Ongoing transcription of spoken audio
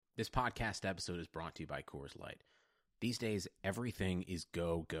This podcast episode is brought to you by Coors Light. These days, everything is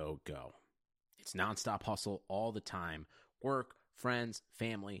go, go, go. It's nonstop hustle all the time. Work, friends,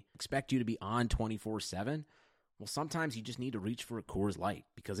 family expect you to be on 24/7. Well, sometimes you just need to reach for a Coors Light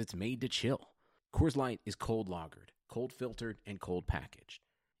because it's made to chill. Coors Light is cold lagered, cold filtered, and cold packaged.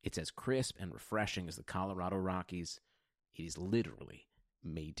 It's as crisp and refreshing as the Colorado Rockies. It is literally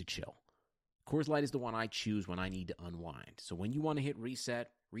made to chill. Coors Light is the one I choose when I need to unwind. So when you want to hit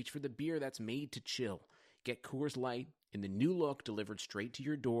reset, reach for the beer that's made to chill. Get Coors Light in the new look delivered straight to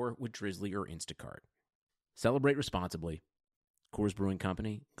your door with Drizzly or Instacart. Celebrate responsibly. Coors Brewing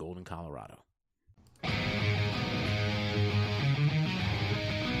Company, Golden, Colorado. Trying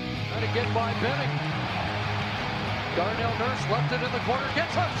to get by Benning. Darnell Nurse left it in the corner,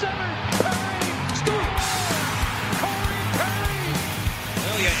 gets up center. Perry scores! Corey Perry!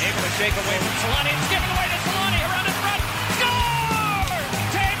 Lilia able to shake away from Solani. It's given away to Solani around in front. Score!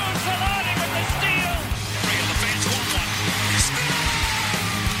 Teemu Solani with the steal. And the fans want one. Score!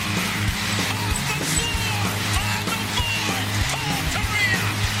 On the board! Paul Kariya!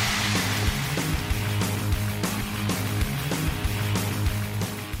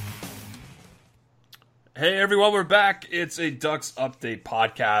 Hey everyone, we're back. It's a Ducks Update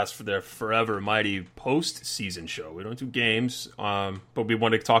podcast for their Forever Mighty post-season show. We don't do games, but we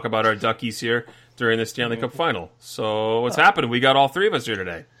want to talk about our Duckies here during the Stanley Cup Final. So what's happening? We got all three of us here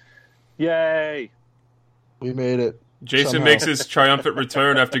today. Yay! We made it. Jason Somehow. makes his triumphant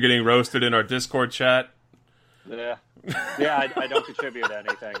return after getting roasted in our Discord chat. Yeah, I don't contribute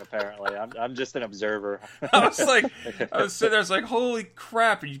anything. Apparently, I'm just an observer. I was sitting there, I was like, holy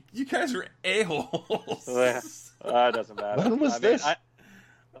crap, you guys are a-holes. It doesn't matter. When was this?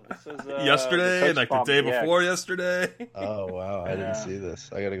 This was Yesterday, like the day yeah. before yesterday. Oh, wow. I didn't see this.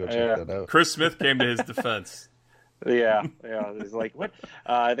 I gotta go check Yeah. that out. Chris Smith came to his defense. Yeah. It was like what?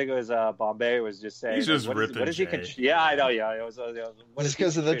 I think it was Bombay was just saying. He's just what ripping What does he? Jay. Yeah, I know. Yeah, it was. What Is does this he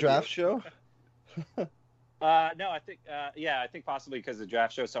because of the contribute? draft show? No, I think. I think possibly because of the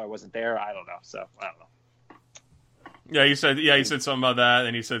draft show, so I wasn't there. I don't know. So I don't know. Yeah, he said something about that,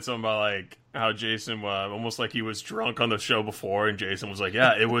 and he said something about like how Jason almost like he was drunk on the show before, and Jason was like,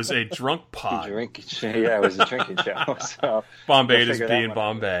 "Yeah, it was a drunk pod." Yeah, it was a drinking show. So Bombay we'll just figure that being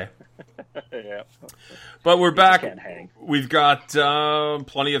one Bombay. yeah. But we're back. Can't hang. We've got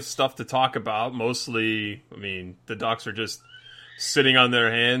plenty of stuff to talk about. Mostly, I mean, the Ducks are just sitting on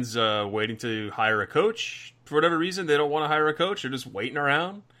their hands, waiting to hire a coach. For whatever reason, they don't want to hire a coach. They're just waiting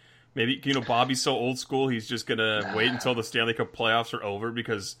around. Maybe, Bobby's so old school, he's just going to wait until the Stanley Cup playoffs are over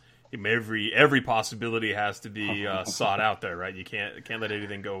because every possibility has to be sought out there, right? You can't let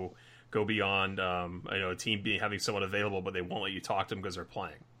anything go beyond a team having someone available, but they won't let you talk to them because they're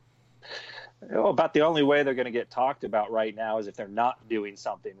playing. About the only way they're going to get talked about right now is if they're not doing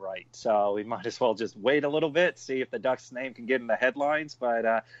something right. So we might as well just wait a little bit, see if the Ducks' name can get in the headlines.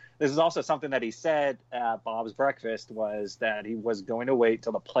 But this is also something that he said at Bob's Breakfast was that he was going to wait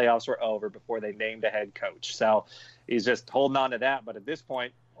till the playoffs were over before they named a head coach. So he's just holding on to that. But at this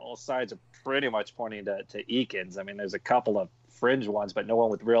point, all sides are pretty much pointing to Eakins. I mean, there's a couple of fringe ones, but no one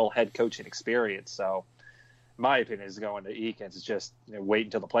with real head coaching experience. So my opinion is going to Eakins. It's just wait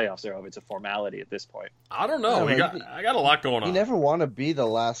until the playoffs are over. It's a formality at this point. I don't know. Yeah, I got a lot going on. You never want to be the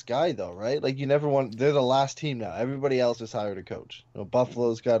last guy, though, right? Like, you never want... They're the last team now. Everybody else has hired a coach.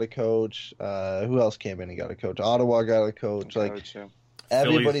 Buffalo's got a coach. Who else came in and got a coach? Ottawa got a coach. Like,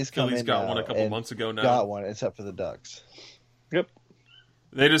 everybody's come Philly's in got now one a couple and months ago now. got one, except for the Ducks. Yep.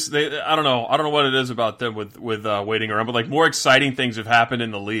 I don't know what it is about them with waiting around, but like more exciting things have happened in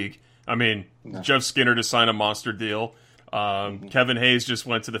the league. I mean, Jeff Skinner to sign a monster deal. Kevin Hayes just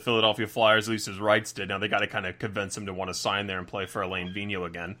went to the Philadelphia Flyers, at least his rights did. Now they got to kind of convince him to want to sign there and play for Alain Vigneault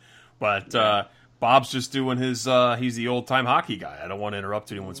again. But Bob's just doing his, he's the old-time hockey guy. I don't want to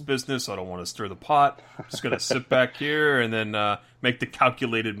interrupt anyone's business. I don't want to stir the pot. I'm just going to sit back here and then make the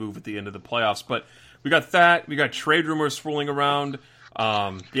calculated move at the end of the playoffs. But we got that. We got trade rumors swirling around.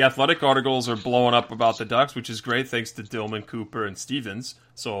 The Athletic articles are blowing up about the Ducks, which is great, thanks to Dillman, Cooper, and Stevens.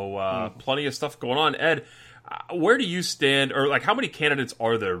 So plenty of stuff going on. Ed, where do you stand, or like how many candidates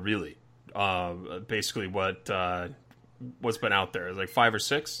are there really? Basically, what's been out there? Like 5 or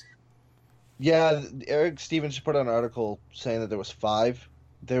 6? Yeah, Eric Stevens put out an article saying that there was 5.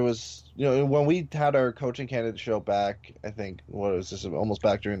 There was, when we had our coaching candidate show back, I think, what was this, almost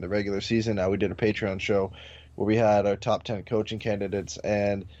back during the regular season now, we did a Patreon show where we had our top 10 coaching candidates,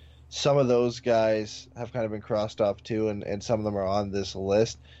 and some of those guys have kind of been crossed off too, and some of them are on this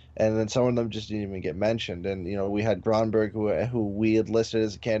list, and then some of them just didn't even get mentioned. And we had Gronberg, who we had listed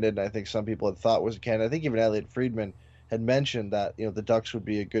as a candidate, and I think some people had thought was a candidate. I think even Elliot Friedman had mentioned that the Ducks would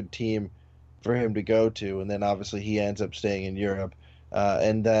be a good team for him to go to, and then obviously he ends up staying in Europe,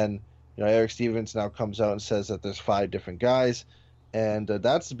 and then Eric Stevens now comes out and says that there's 5 different guys, and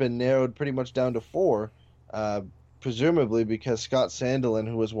that's been narrowed pretty much down to 4, presumably because Scott Sandelin,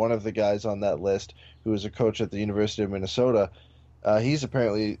 who was one of the guys on that list, who was a coach at the University of Minnesota, he's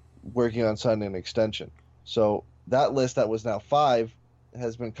apparently working on signing an extension. So that list that was now 5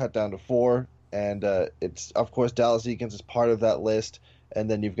 has been cut down to 4, and it's, of course, Dallas Eakins is part of that list, and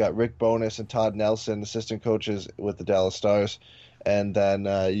then you've got Rick Bowness and Todd Nelson, assistant coaches with the Dallas Stars, and then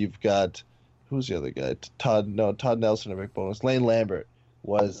you've got, who's the other guy? Todd Nelson and Rick Bowness. Lane Lambert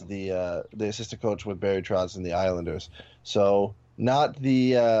was the assistant coach with Barry Trotz and the Islanders. So not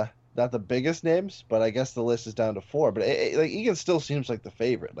the biggest names, but I guess the list is down to 4. But Eakins still seems like the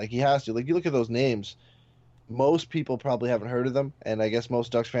favorite. Like, he has to. Like, you look at those names, most people probably haven't heard of them, and I guess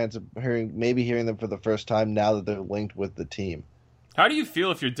most Ducks fans are hearing them for the first time now that they're linked with the team. How do you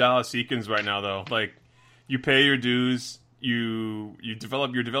feel if you're Dallas Eakins right now, though? Like, you pay your dues, you're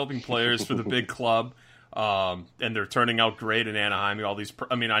developing players for the big club, and they're turning out great in Anaheim. All these,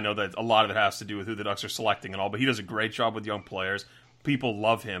 I mean, I know that a lot of it has to do with who the Ducks are selecting and all, but he does a great job with young players. People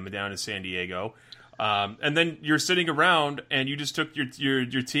love him down in San Diego. And then you're sitting around and you just took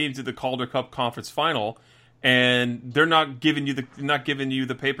your team to the Calder Cup Conference Final, and they're not giving you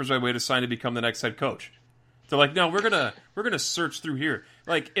the papers right away to sign to become the next head coach. They're like, no, we're gonna search through here.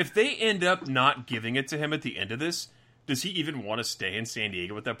 Like, if they end up not giving it to him at the end of this, does he even want to stay in San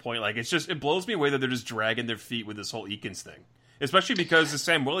Diego at that point? Like, it blows me away that they're just dragging their feet with this whole Eakins thing, especially because the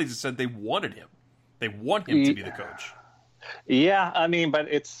Sam Willies has said they wanted him. They want him to be the coach. Yeah, I mean, but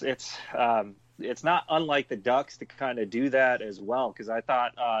it's not unlike the Ducks to kind of do that as well. Because I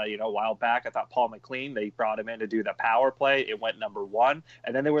thought, a while back, I thought Paul McLean, they brought him in to do the power play. It went number 1,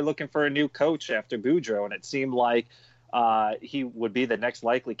 and then they were looking for a new coach after Boudreau, and it seemed like he would be the next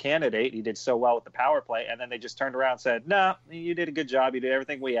likely candidate. He did so well with the power play, and then they just turned around and said, "No, you did a good job. You did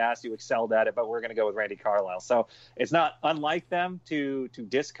everything we asked. You excelled at it, but we're going to go with Randy Carlyle." So it's not unlike them to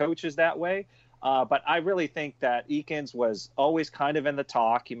diss coaches that way. But I really think that Eakins was always kind of in the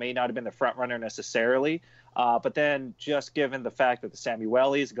talk. He may not have been the front runner necessarily, but then just given the fact that the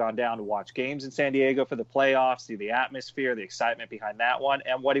Samuelis gone down to watch games in San Diego for the playoffs, see the atmosphere, the excitement behind that one,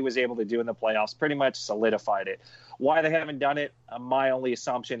 and what he was able to do in the playoffs pretty much solidified it. Why they haven't done it, my only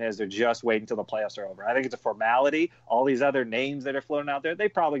assumption is they're just waiting until the playoffs are over. I think it's a formality. All these other names that are floating out there, they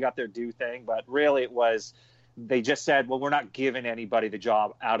probably got their due thing, but really it was – they just said, well, we're not giving anybody the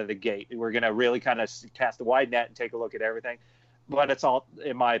job out of the gate. We're going to really kind of cast a wide net and take a look at everything. But it's all,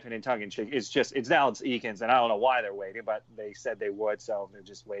 in my opinion, tongue-in-cheek. It's Dallas Eakins, and I don't know why they're waiting, but they said they would, so they're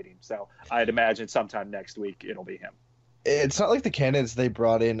just waiting. So I'd imagine sometime next week it'll be him. It's not like the candidates they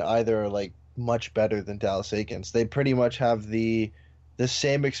brought in either are, like, much better than Dallas Eakins. They pretty much have the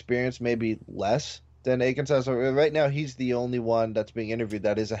same experience, maybe less than Eakins has. Right now, he's the only one that's being interviewed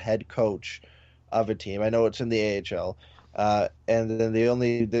that is a head coach of a team. I know it's in the AHL. And then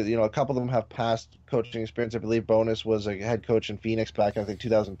a couple of them have past coaching experience. I believe Bowness was a head coach in Phoenix back, I think,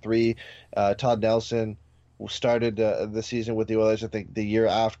 2003. Todd Nelson started the season with the Oilers, I think, the year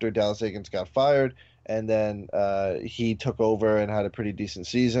after Dallas Eakins got fired. And then he took over and had a pretty decent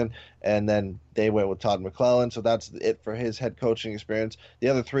season. And then they went with Todd McClellan. So that's it for his head coaching experience. The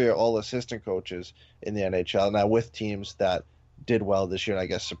other 3 are all assistant coaches in the NHL. Now with teams that did well this year, and I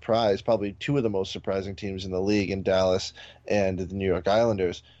guess surprised, probably 2 of the most surprising teams in the league in Dallas and the New York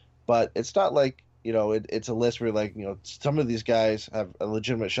Islanders. But it's not like, it's a list where, like, some of these guys have a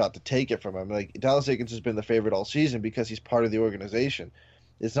legitimate shot to take it from him. Like, Dallas Eakins has been the favorite all season because he's part of the organization.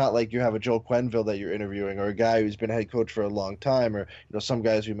 It's not like you have a Joel Quenneville that you're interviewing, or a guy who's been head coach for a long time, or some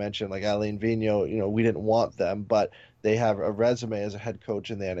guys we mentioned like Alain Vigneault. We didn't want them, but they have a resume as a head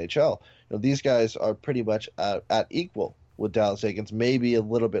coach in the NHL. These guys are pretty much at equal with Dallas Eakins, maybe a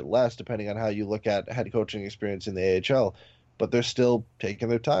little bit less depending on how you look at head coaching experience in the AHL, but they're still taking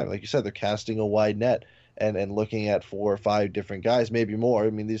their time. Like you said, they're casting a wide net and looking at 4 or 5 different guys, maybe more. I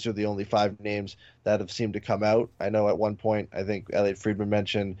mean, these are the only 5 names that have seemed to come out. I know at one point, I think Elliot Friedman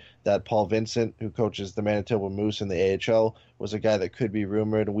mentioned that Paul Vincent, who coaches the Manitoba Moose in the AHL, was a guy that could be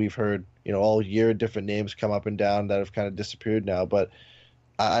rumored. We've heard, all year different names come up and down that have kind of disappeared now, but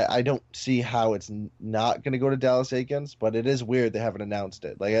I don't see how it's not going to go to Dallas Eakins, but it is weird they haven't announced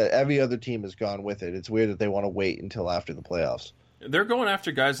it. Like, every other team has gone with it. It's weird that they want to wait until after the playoffs. They're going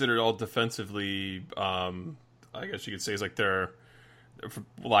after guys that are all defensively, I guess you could say, is like they're, for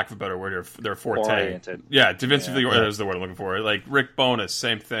lack of a better word, they're forte. Oriented. Yeah, defensively, is the word I'm looking for. Like Rick Bowness,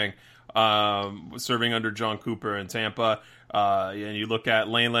 same thing. Serving under John Cooper in Tampa. And you look at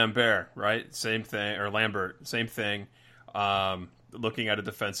Lane Lambert, right? Same thing. Or Lambert, same thing. looking at a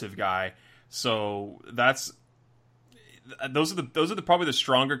defensive guy. So those are probably the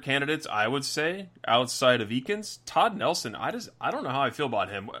stronger candidates, I would say, outside of Eakins. Todd Nelson, I don't know how I feel about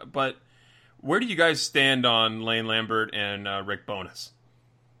him, but where do you guys stand on Lane Lambert and Rick Bowness?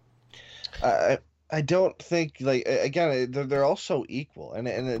 I don't think, like, again, they're all so equal,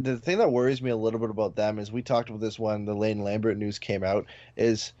 and the thing that worries me a little bit about them is, we talked about this when the Lane Lambert news came out,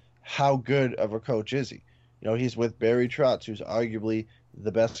 is how good of a coach is he? You know, he's with Barry Trotz, who's arguably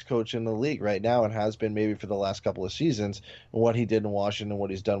the best coach in the league right now, and has been maybe for the last couple of seasons. And what he did in Washington, and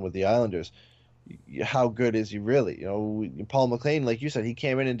what he's done with the Islanders, how good is he really? You know, Paul McLean, like you said, he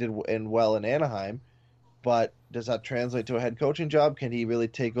came in and did well in Anaheim, but does that translate to a head coaching job? Can he really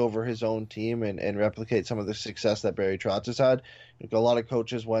take over his own team and replicate some of the success that Barry Trotz has had? A lot of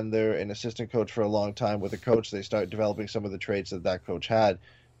coaches, when they're an assistant coach for a long time with a coach, they start developing some of the traits that coach had.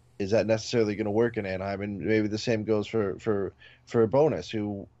 Is that necessarily going to work in Anaheim? And maybe the same goes for Bowness,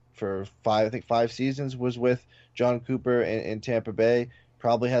 who for 5 seasons was with John Cooper in Tampa Bay.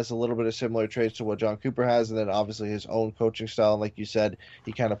 Probably has a little bit of similar traits to what John Cooper has, and then obviously his own coaching style. And like you said,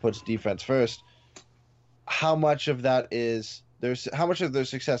 he kind of puts defense first. How much of that how much of their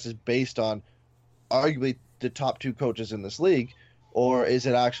success is based on arguably the top 2 coaches in this league, or is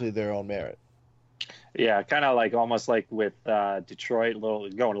it actually their own merit? Yeah, kind of like almost like with Detroit,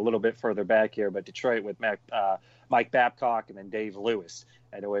 going a little bit further back here, but Detroit with Mike Babcock and then Dave Lewis.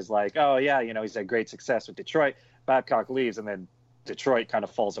 And it was like, oh, yeah, you know, he's had great success with Detroit. Babcock leaves, and then Detroit kind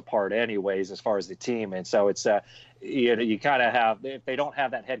of falls apart anyways as far as the team. And so it's you kind of have, if they don't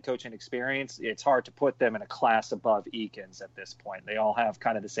have that head coaching experience, it's hard to put them in a class above Eakins at this point. They all have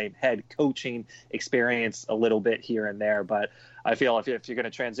kind of the same head coaching experience a little bit here and there. But I feel if you're going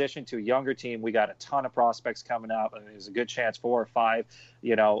to transition to a younger team, we got a ton of prospects coming up. There's a good chance 4 or 5,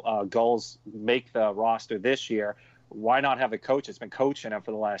 goals make the roster this year. Why not have a coach that's been coaching him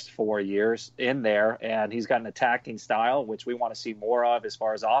for the last 4 years in there, and he's got an attacking style, which we want to see more of as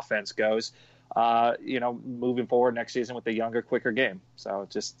far as offense goes, moving forward next season with the younger, quicker game. So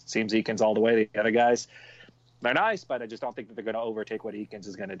it just seems Eakins all the way. The other guys, they're nice, but I just don't think that they're going to overtake what Eakins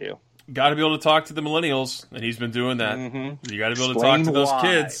is going to do. Got to be able to talk to the millennials, and he's been doing that. Mm-hmm. You got to be able to Explain talk to those why.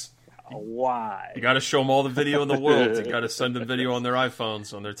 Kids. Why? You got to show them all the video in the world. You got to send them video on their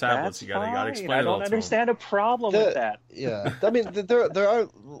iPhones, on their tablets. That's You got to explain it all I don't to understand a problem with that. Yeah, I mean,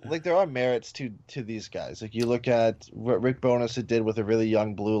 there are merits to these guys. Like, you look at what Rick Bowness did with a really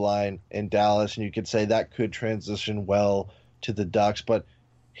young blue line in Dallas, and you could say that could transition well to the Ducks. But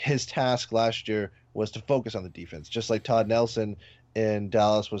his task last year was to focus on the defense, just like Todd Nelson in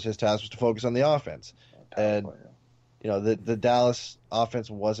Dallas his task was to focus on the offense. And the Dallas offense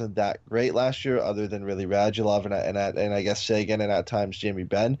wasn't that great last year, other than really Radulov and I guess Sagan and at times Jamie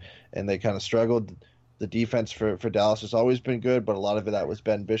Benn, and they kind of struggled. The defense for Dallas has always been good, but a lot of that was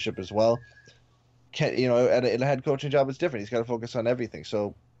Ben Bishop as well. In a head coaching job, it's different. He's got to focus on everything.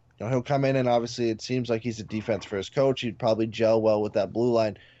 So he'll come in, and obviously it seems like he's a defense first coach. He'd probably gel well with that blue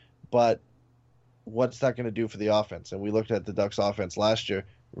line, but what's that going to do for the offense? And we looked at the Ducks offense last year,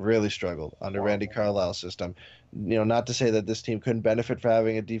 really struggled under Randy Carlyle's system. Not to say that this team couldn't benefit from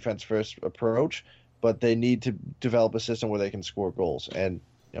having a defense first approach, but they need to develop a system where they can score goals. And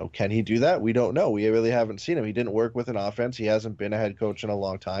can he do that? We don't know. We really haven't seen him. He didn't work with an offense. He hasn't been a head coach in a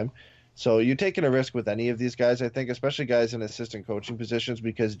long time. So you're taking a risk with any of these guys, I think, especially guys in assistant coaching positions,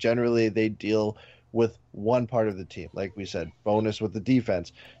 because generally they deal with one part of the team. Like we said, Bowness with the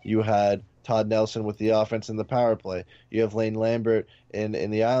defense. You had Todd Nelson with the offense and the power play. You have Lane Lambert in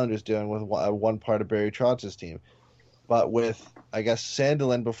the Islanders dealing with one part of Barry Trotz's team. But with, I guess,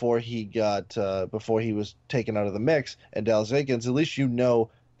 Sandelin before he was taken out of the mix, and Dallas Eakins, at least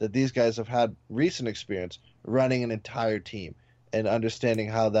that these guys have had recent experience running an entire team and understanding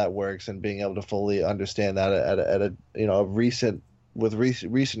how that works, and being able to fully understand that at a recent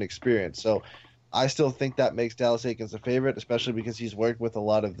experience. So I still think that makes Dallas Eakins a favorite, especially because he's worked with a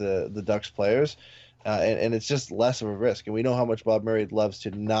lot of the Ducks players, and it's just less of a risk. And we know how much Bob Murray loves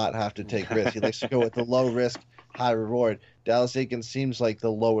to not have to take risks. He likes to go with the low risk, high reward. Dallas Eakins seems like the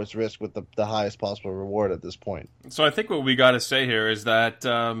lowest risk with the highest possible reward at this point. So I think what we got to say here is that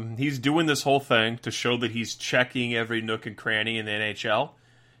he's doing this whole thing to show that he's checking every nook and cranny in the NHL,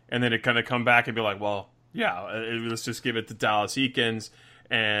 and then it kind of come back and be like, well, yeah, let's just give it to Dallas Eakins,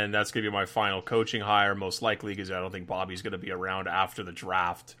 and that's going to be my final coaching hire, most likely, because I don't think Bobby's going to be around after the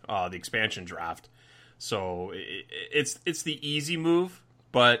draft, the expansion draft. So it's the easy move,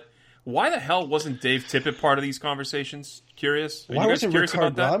 but why the hell wasn't Dave Tippett part of these conversations? Curious? Why wasn't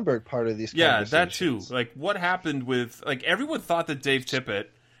Rickard Blomberg part of these conversations? Yeah, that too. Like, what happened with... Like, everyone thought that Dave Tippett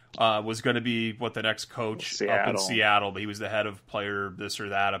was going to be the next coach up in Seattle, but he was the head of player this or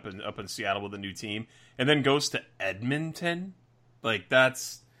that up in Seattle with a new team, and then goes to Edmonton. Like,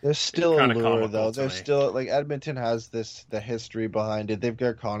 that's there's still a lure though. There's me. still Edmonton has the history behind it. They've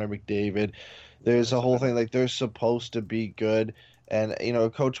got Connor McDavid. There's a whole thing like they're supposed to be good. And, a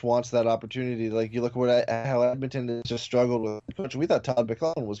coach wants that opportunity. Like, you look at how Edmonton has just struggled with the coach. We thought Todd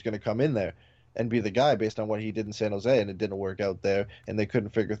McLellan was going to come in there and be the guy based on what he did in San Jose, and it didn't work out there, and they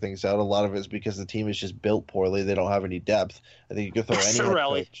couldn't figure things out. A lot of it is because the team is just built poorly. They don't have any depth. I think you could throw any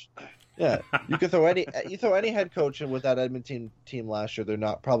head coach. Yeah, you could throw any head coach in with that Edmonton team last year. They're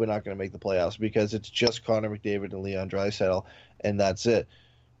probably not going to make the playoffs because it's just Connor McDavid and Leon Draisaitl, and that's it.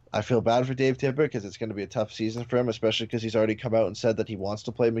 I feel bad for Dave Tippett because it's going to be a tough season for him, especially because he's already come out and said that he wants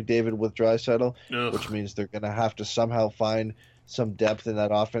to play McDavid with Draisaitl, which means they're going to have to somehow find some depth in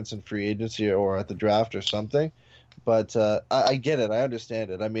that offense in free agency or at the draft or something. But I get it. I understand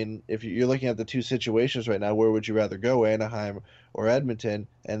it. I mean, if you're looking at the two situations right now, where would you rather go, Anaheim or Edmonton?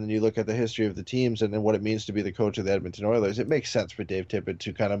 And then you look at the history of the teams and then what it means to be the coach of the Edmonton Oilers. It makes sense for Dave Tippett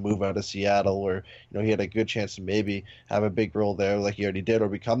to kind of move out of Seattle, where he had a good chance to maybe have a big role there, like he already did, or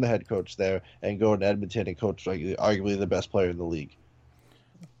become the head coach there, and go to Edmonton and coach arguably the best player in the league.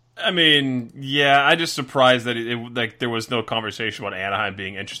 I mean, yeah, I'm just surprised that there was no conversation about Anaheim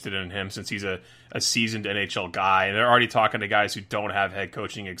being interested in him, since he's a seasoned NHL guy, and they're already talking to guys who don't have head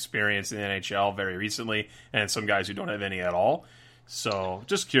coaching experience in the NHL very recently, and some guys who don't have any at all. So,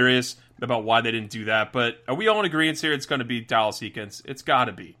 just curious about why they didn't do that. But are we all in agreement here? It's going to be Dallas Eakins. It's got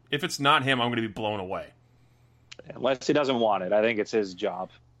to be. If it's not him, I'm going to be blown away. Unless he doesn't want it, I think it's his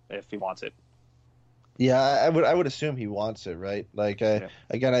job if he wants it. Yeah, I would assume he wants it, right? Like,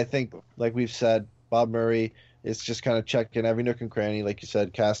 again, I think, like we've said, Bob Murray is just kind of checking every nook and cranny, like you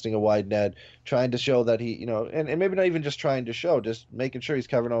said, casting a wide net, trying to show that he, and maybe not even just trying to show, just making sure he's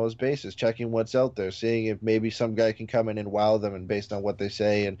covering all his bases, checking what's out there, seeing if maybe some guy can come in and wow them, and based on what they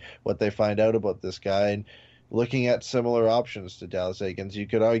say and what they find out about this guy, and looking at similar options to Dallas Eakins. You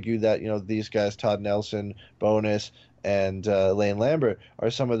could argue that, these guys, Todd Nelson, Bowness, and Lane Lambert, are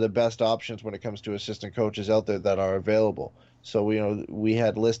some of the best options when it comes to assistant coaches out there that are available. So we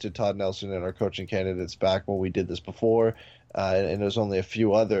had listed Todd Nelson in our coaching candidates back when we did this before, and there's only a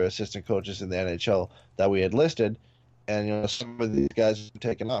few other assistant coaches in the NHL that we had listed, and some of these guys have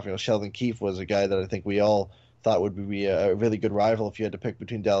taken off. Sheldon Keefe was a guy that I think we all thought would be a really good rival if you had to pick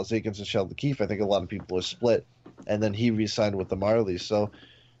between Dallas Eakins and Sheldon Keefe. I think a lot of people are split, and then he re-signed with the Marlies. So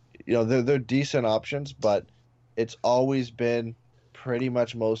they're decent options, but it's always been pretty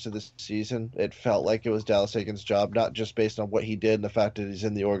much most of the season, it felt like it was Dallas Eakins' job, not just based on what he did and the fact that he's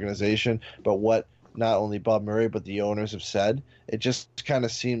in the organization, but what not only Bob Murray but the owners have said. It just kind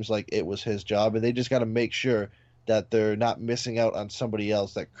of seems like it was his job, and they just got to make sure that they're not missing out on somebody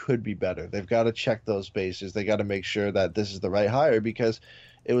else that could be better. They've got to check those bases. They got to make sure that this is the right hire, because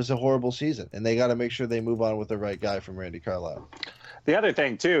it was a horrible season, and they got to make sure they move on with the right guy from Randy Carlyle. The other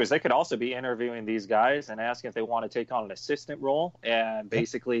thing, too, is they could also be interviewing these guys and asking if they want to take on an assistant role and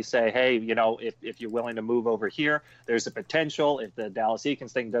basically say, hey, if you're willing to move over here, there's a potential. If the Dallas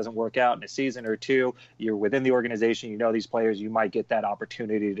Eakins thing doesn't work out in a season or two, you're within the organization, these players, you might get that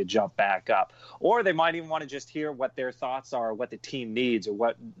opportunity to jump back up. Or they might even want to just hear what their thoughts are, what the team needs, or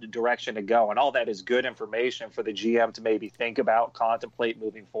what direction to go. And all that is good information for the GM to maybe think about, contemplate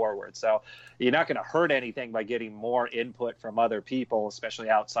moving forward. So you're not going to hurt anything by getting more input from other people, especially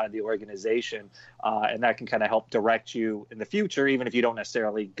outside the organization, and that can kind of help direct you in the future, even if you don't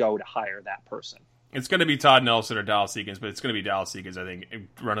necessarily go to hire that person. It's going to be Todd Nelson or Dallas Eakins, but it's going to be Dallas Eakins, I think,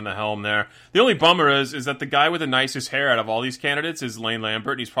 running the helm there. The only bummer is that the guy with the nicest hair out of all these candidates is Lane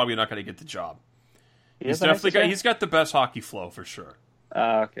Lambert, and he's probably not going to get the job. He's got the best hockey flow for sure.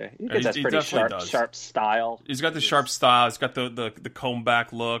 Okay, that's pretty sharp style. He's got the sharp style. He's got the comb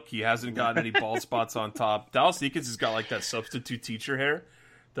back look. He hasn't got any bald spots on top. Dallas Eakins has got like that substitute teacher hair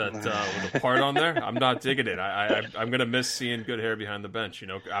that with a part on there. I'm not digging it. I'm gonna miss seeing good hair behind the bench.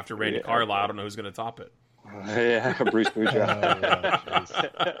 After Randy Carlyle, I don't know who's gonna top it. Yeah, Bruce Boudreau.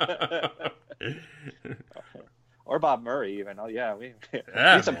 Or Bob Murray, even. Oh, yeah, we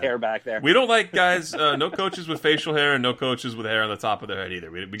need some hair back there. We don't like guys, no coaches with facial hair and no coaches with hair on the top of their head either.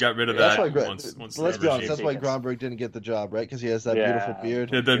 We got rid of that. Once let's be honest, that's why Gromberg didn't get the job, right? Because he has that beautiful beard.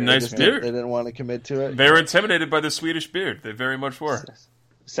 He had that nice beard. They didn't want to commit to it. They were intimidated by the Swedish beard. They very much were.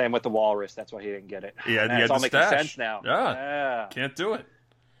 Same with the Walrus. That's why he didn't get it. Yeah, it's all making sense now. Yeah. Can't do it.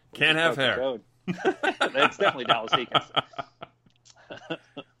 Can't have hair. That's definitely Dallas Eakins.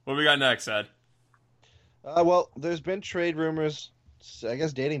 What we got next, Ed? Well, there's been trade rumors I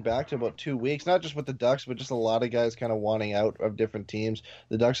guess, dating back to about 2 weeks, not just with the Ducks, but just a lot of guys kind of wanting out of different teams.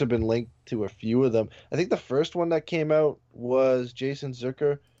 The Ducks have been linked to a few of them. I think the first one that came out was Jason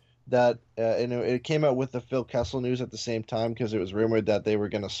Zucker, that and it came out with the Phil Kessel news at the same time because it was rumored that they were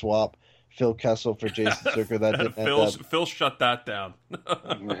going to swap Phil Kessel for Jason Zucker. That didn't end up. Phil shut that down.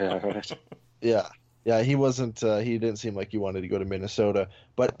 Yeah, he wasn't. He didn't seem like he wanted to go to Minnesota.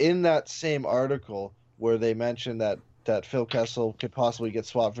 But in that same article where they mentioned that Phil Kessel could possibly get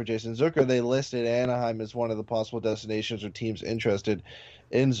swapped for Jason Zucker, they listed Anaheim as one of the possible destinations or teams interested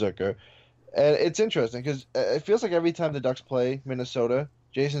in Zucker. And it's interesting because it feels like every time the Ducks play Minnesota,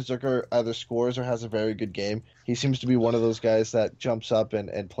 Jason Zucker either scores or has a very good game. He seems to be one of those guys that jumps up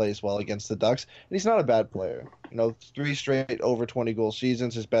and plays well against the Ducks. And he's not a bad player. 3 straight over 20-goal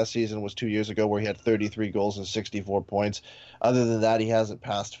seasons. His best season was 2 years ago where he had 33 goals and 64 points. Other than that, he hasn't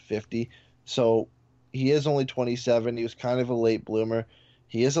passed 50. So he is only 27. He was kind of a late bloomer.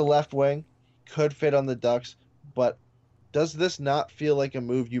 He is a left wing, could fit on the Ducks, but does this not feel like a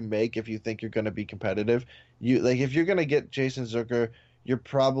move you make if you think you're going to be competitive? If you're going to get Jason Zucker, you're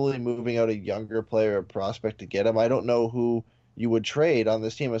probably moving out a younger player or prospect to get him. I don't know who you would trade on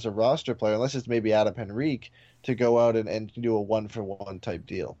this team as a roster player, unless it's maybe Adam Henrique, to go out and do a 1-for-1 type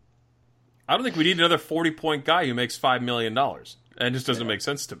deal. I don't think we need another 40-point guy who makes $5 million. It just doesn't make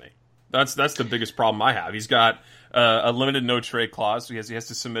sense to me. That's the biggest problem I have. He's got a limited no-trade clause. So he has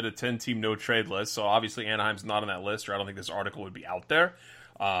to submit a 10-team no-trade list. So obviously Anaheim's not on that list, or I don't think this article would be out there.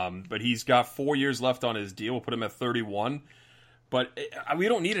 But he's got 4 years left on his deal. We'll put him at 31. But we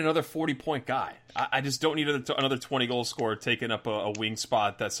don't need another 40-point guy. I just don't need another 20-goal scorer taking up a wing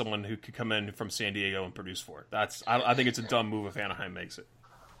spot that someone who could come in from San Diego and produce for. I think it's a dumb move if Anaheim makes it.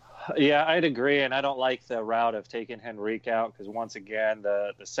 Yeah, I'd agree, and I don't like the route of taking Henrique out because, once again,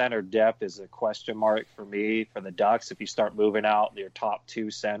 the center depth is a question mark for me for the Ducks if you start moving out your top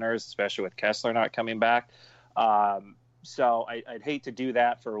 2 centers, especially with Kessler not coming back. So I'd hate to do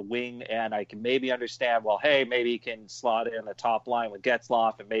that for a wing, and I can maybe understand, well, hey, maybe he can slot in the top line with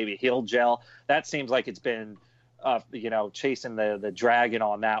Getzlaf and maybe he'll gel. That seems like it's been, chasing the dragon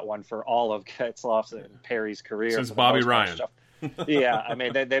on that one for all of Getzlaf's and Perry's career. Since Bobby Ryan. Yeah, I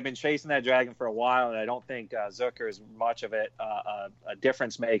mean, they've been chasing that dragon for a while, and I don't think Zucker is much of it a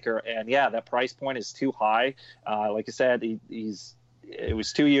difference maker. And, yeah, that price point is too high. Like I said, it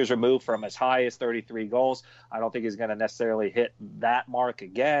was 2 years removed from as high as 33 goals. I don't think he's going to necessarily hit that mark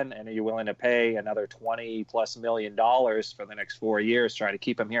again. And are you willing to pay another $20+ million for the next 4 years trying to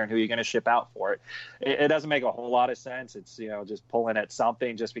keep him here? And who are you going to ship out for it? It doesn't make a whole lot of sense. It's, just pulling at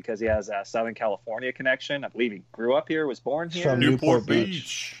something just because he has a Southern California connection. I believe he grew up here, was born here. From Newport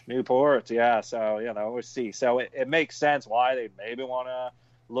Beach. Newport, yeah. So, we'll see. So it makes sense why they maybe want to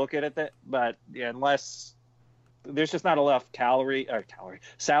look at it. But unless there's just not enough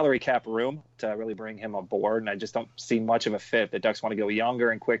salary cap room to really bring him aboard, and I just don't see much of a fit. The Ducks want to go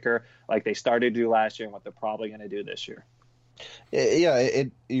younger and quicker, like they started to do last year, and what they're probably going to do this year. Yeah,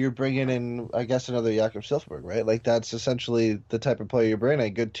 you're bringing in, I guess, another Jakob Silfverberg, right? Like that's essentially the type of player you're bringing.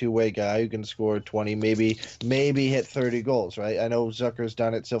 A good 2-way guy who can score 20, maybe hit 30 goals, right? I know Zucker's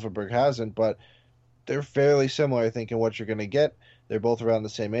done it, Silfverberg hasn't, but they're fairly similar, I think, in what you're going to get. They're both around the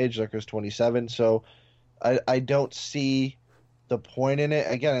same age. Zucker's 27, so I don't see the point in it,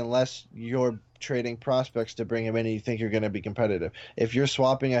 again, unless you're trading prospects to bring him in and you think you're going to be competitive. If you're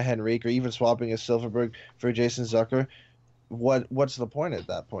swapping a Henrique or even swapping a Silfverberg for Jason Zucker, what's the point at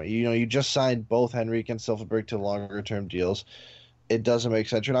that point? You just signed both Henrique and Silfverberg to longer-term deals. It doesn't make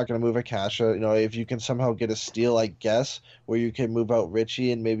sense. You're not going to move a Kasha. If you can somehow get a steal, I guess, where you can move out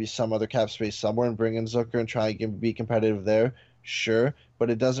Richie and maybe some other cap space somewhere and bring in Zucker and try and be competitive there, sure. But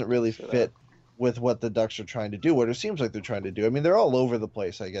it doesn't really fit with what the Ducks are trying to do, what it seems like they're trying to do. I mean, they're all over the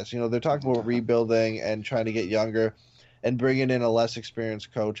place, I guess. They're talking about rebuilding and trying to get younger and bringing in a less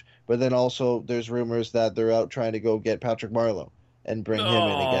experienced coach. But then also there's rumors that they're out trying to go get Patrick Marleau and bring him in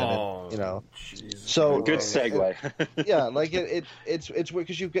again. And, so good segue. Yeah, like it's weird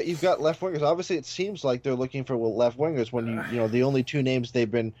because you've got left wingers. Obviously, it seems like they're looking for left wingers when the only 2 names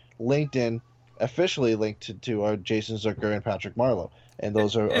they've been officially linked to are Jason Zucker and Patrick Marleau, and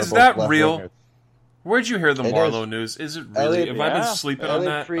those are is both that left real? wingers. Where'd you hear the Marleau news? Is it really? Have I been sleeping on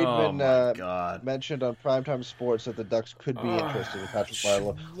that? Friedman, my God. Mentioned on Primetime Sports that the Ducks could be interested in Patrick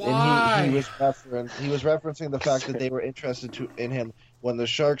Marleau. Why? And he was referencing the fact that they were interested in him when the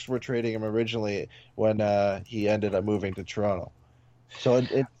Sharks were trading him originally when he ended up moving to Toronto. So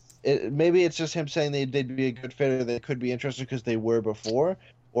maybe it's just him saying they'd be a good fit or they could be interested because they were before.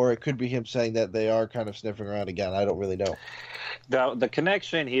 or it could be him saying that they are kind of sniffing around again. I don't really know. The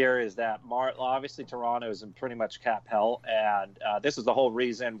connection here is that obviously Toronto is in pretty much cap hell, and this is the whole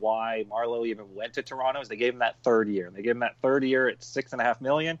reason why Marleau even went to Toronto. Is they gave him that third year. They gave him that third year at $6.5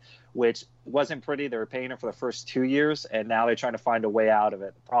 million, which wasn't pretty. They were paying him for the first 2 years, and now they're trying to find a way out of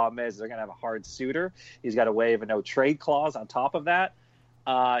it. The problem is they're going to have a hard suitor. He's got to waive a no trade clause on top of that.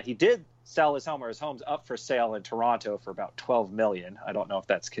 He did sell his home, or his home's up for sale in Toronto for about $12 million. I don't know if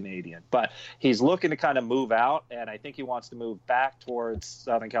that's Canadian, but he's looking to kind of move out, and I think he wants to move back towards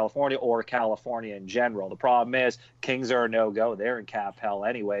Southern California or California in general. The problem is Kings are a no-go. They're in cap hell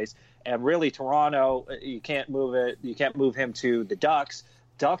anyways, and really Toronto, you can't move it. You can't move him to the Ducks.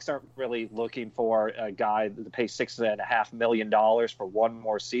 Ducks aren't really looking for a guy to pay $6.5 million for one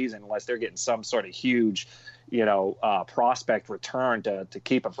more season unless they're getting some sort of huge, prospect return to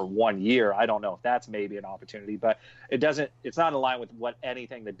keep him for 1 year. I don't know if that's maybe an opportunity, but it's not in line with what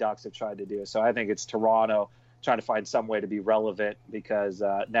anything the Ducks have tried to do. So I think it's Toronto trying to find some way to be relevant because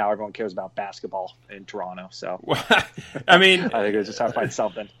now everyone cares about basketball in Toronto. So I mean, I think they just have to find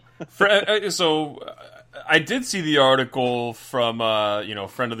something. I did see the article from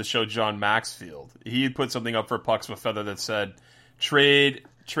friend of the show John Maxfield. He had put something up for Pucks with Feather that said trade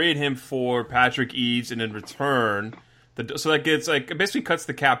him for Patrick Eaves, and in return, so that gets it basically cuts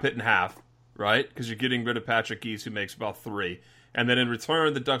the cap hit in half, right? Because you're getting rid of Patrick Eaves, who makes about $3 million, and then in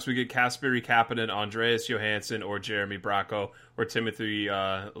return, the Ducks would get Kasperi Kapanen, Andreas Johansson, or Jeremy Bracco, or Timothy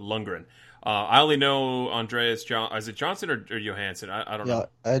Lundgren. I only know Andreas is it Johnson or Johansson? I don't know.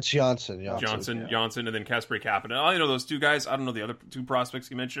 It's Johnson, and then Kasperi Kapanen. I only know those two guys. I don't know the other two prospects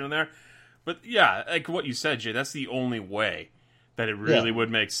you mentioned in there. But yeah, like what you said, Jay, that's the only way that it really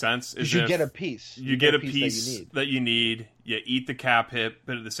would make sense. Is you get a piece. You get a piece that you need. You eat the cap hit,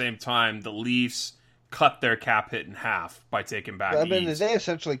 but at the same time, the Leafs cut their cap hit in half by taking back Eaves. They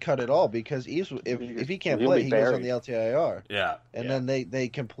essentially cut it all because Eaves, if he can't play, he goes on the LTIR. Yeah. And then they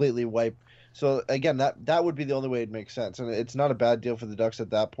completely wipe. So, again, that would be the only way it makes sense. And it's not a bad deal for the Ducks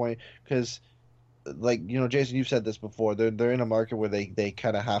at that point because, Jason, you've said this before. They're in a market where they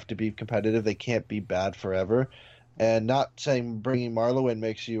kind of have to be competitive. They can't be bad forever. And not saying bringing Marleau in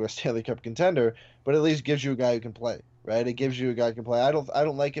makes you a Stanley Cup contender, but at least gives you a guy who can play, right? It gives you a guy who can play. I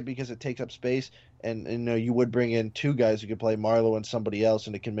don't like it because it takes up space. And you would bring in two guys who could play Marleau and somebody else,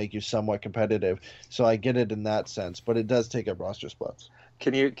 and it can make you somewhat competitive. So I get it in that sense, but it does take up roster spots.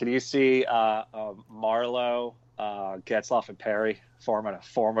 Can you see Marleau, Getzlaf, and Perry forming a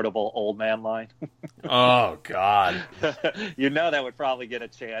formidable old man line? Oh God! That would probably get a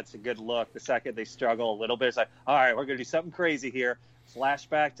chance, a good look. The second they struggle a little bit, it's like, all right, we're going to do something crazy here.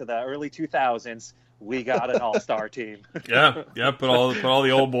 Flashback to the early 2000s. We got an all-star team. yeah. Put all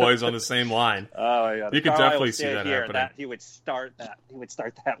the old boys on the same line. Oh yeah, you could definitely see that happening. He would start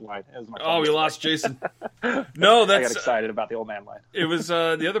that line. We lost Jason. No, I got excited about the old man line. It was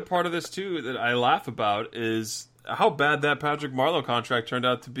the other part of this too that I laugh about is how bad that Patrick Marleau contract turned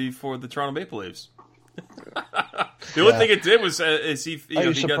out to be for the Toronto Maple Leafs. The only thing it did was he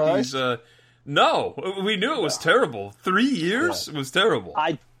got these. No, we knew it was terrible. 3 years was terrible.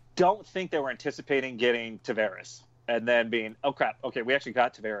 I don't think they were anticipating getting Tavares and then being, oh crap, okay, we actually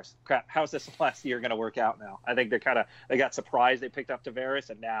got Tavares. Crap, how's this last year going to work out now? I think they got surprised they picked up Tavares,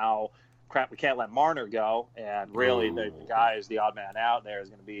 and now, crap, we can't let Marner go. And really, the guy who's the odd man out there is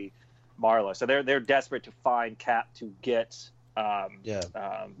going to be Marleau. So they're desperate to find cap to get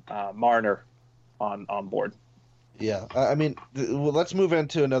Marner on board. Yeah, I mean, let's move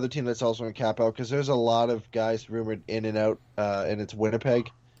into another team that's also in cap out because there's a lot of guys rumored in and out, and it's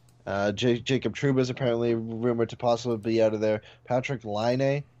Winnipeg. Jacob Trouba is apparently rumored to possibly be out of there. Patrick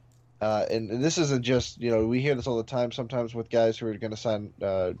Laine, and this isn't just, we hear this all the time sometimes with guys who are going to sign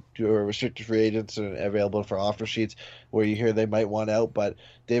who are restricted free agents and available for offer sheets where you hear they might want out. But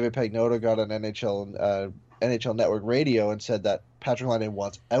David Pagnotta got on NHL Network Radio and said that Patrick Laine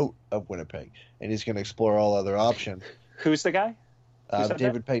wants out of Winnipeg and he's going to explore all other options. Who's the guy?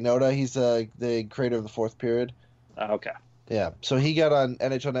 David Pagnotta. He's the creator of the Fourth Period. Okay. Yeah, so he got on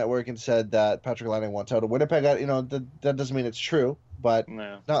NHL Network and said that Patrick Laine wants out of Winnipeg. That doesn't mean it's true, but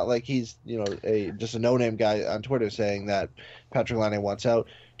not like he's just a no-name guy on Twitter saying that Patrick Laine wants out.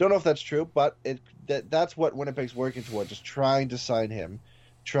 Don't know if that's true, but that's what Winnipeg's working toward, just trying to sign him,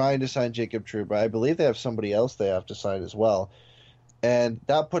 trying to sign Jacob Trouba. I believe they have somebody else they have to sign as well, and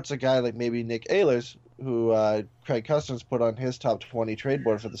that puts a guy like maybe Nick Ehlers, who Craig Custance put on his top 20 trade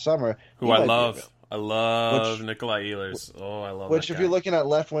board for the summer. Who I love. I love Nikolai Ehlers. Oh, I love which that if guy. You're looking at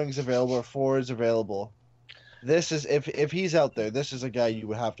left wings available or forwards available, this is if he's out there, this is a guy you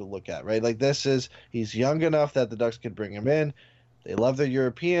would have to look at, right? Like he's young enough that the Ducks could bring him in. They love their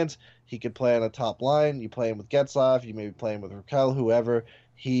Europeans. He could play on a top line. You play him with Getzlaf. You maybe play him with Raquel, whoever.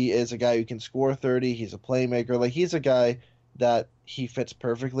 He is a guy who can score 30. He's a playmaker. Like, he's a guy that he fits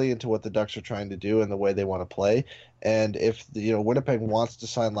perfectly into what the Ducks are trying to do and the way they want to play. And if Winnipeg wants to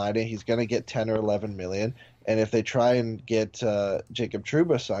sign Laine, he's going to get 10 or 11 million. And if they try and get Jacob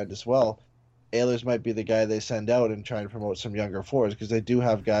Trouba signed as well, Ehlers might be the guy they send out and try and promote some younger forwards, because they do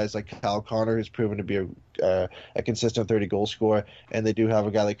have guys like Kyle Connor, who's proven to be a consistent 30-goal scorer, and they do have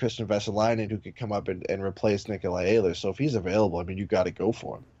a guy like Christian Vesalainen who could come up and replace Nikolai Ehlers. So if he's available, I mean, you got to go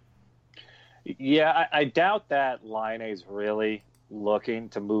for him. Yeah, I doubt that Laine is really looking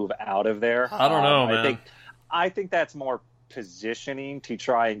to move out of there. I don't know, man. I think that's more positioning to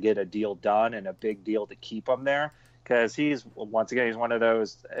try and get a deal done and a big deal to keep him there. Because he's one of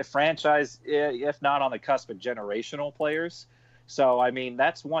those franchise, if not on the cusp of generational players. So, I mean,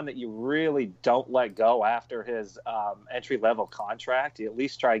 that's one that you really don't let go after his entry-level contract. You at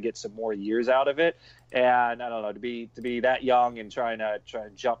least try to get some more years out of it. And I don't know, to be that young and trying to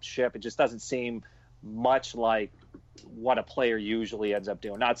jump ship, it just doesn't seem much like what a player usually ends up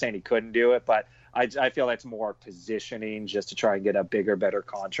doing. Not saying he couldn't do it, but I feel that's more positioning just to try and get a bigger, better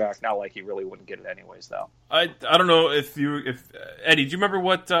contract. Not like he really wouldn't get it anyways, though. I don't know if Eddie, do you remember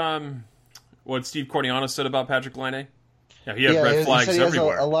what Steve Cordiano said about Patrick Laine? Yeah, he had red flags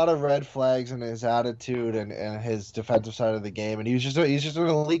everywhere. Has a lot of red flags in his attitude and his defensive side of the game, and he's just an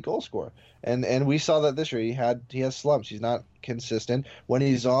elite goal scorer. And we saw that this year. He has slumps. He's not consistent. When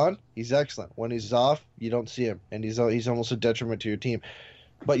he's on, he's excellent. When he's off, you don't see him, and he's almost a detriment to your team.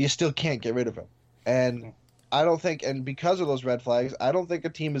 But you still can't get rid of him. And I don't think, and because of those red flags, I don't think a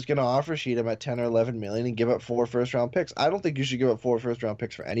team is going to offer sheet him at 10 or 11 million and give up 4 first-round picks. I don't think you should give up 4 first-round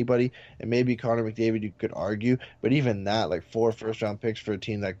picks for anybody. And maybe Connor McDavid, you could argue, but even that, like 4 first-round picks for a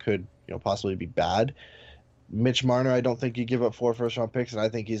team that could, possibly be bad. Mitch Marner, I don't think you give up 4 first-round picks, and I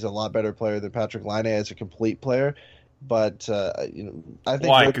think he's a lot better player than Patrick Laine as a complete player. But I think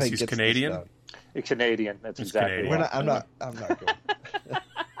why? Because he's Canadian. He's Canadian. That's he's exactly. Canadian. Right. I'm not going.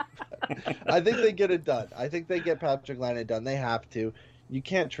 I think they get it done. I think they get Patrick Laine done. They have to. You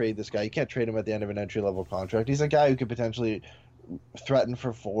can't trade this guy. You can't trade him at the end of an entry-level contract. He's a guy who could potentially threaten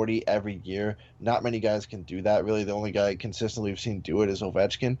for 40 every year. Not many guys can do that. Really, the only guy consistently we've seen do it is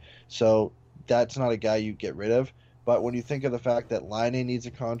Ovechkin. So that's not a guy you get rid of. But when you think of the fact that Laine needs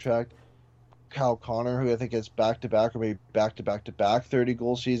a contract, Kyle Connor, who I think has back-to-back or maybe back-to-back-to-back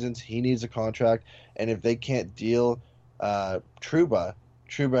 30-goal seasons, he needs a contract. And if they can't deal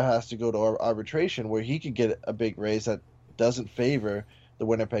Trouba has to go to arbitration where he could get a big raise that doesn't favor the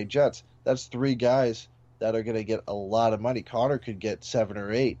Winnipeg Jets. That's 3 guys that are going to get a lot of money. Connor could get 7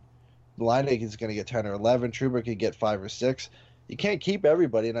 or 8. Laine is going to get 10 or 11. Trouba could get 5 or 6. You can't keep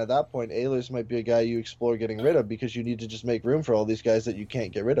everybody, and at that point, Ehlers might be a guy you explore getting rid of because you need to just make room for all these guys that you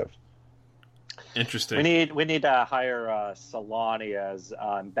can't get rid of. Interesting. We need to hire Solani as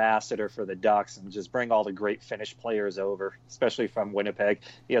ambassador for the Ducks and just bring all the great Finnish players over, especially from Winnipeg.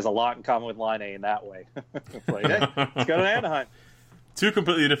 He has a lot in common with Laine in that way. Like, hey, let's go to Anaheim. 2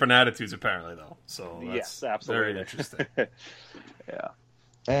 completely different attitudes, apparently, though. So that's yes, absolutely very interesting. Yeah.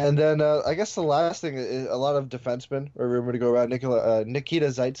 And then I guess the last thing is a lot of defensemen are rumored to go around. Nikita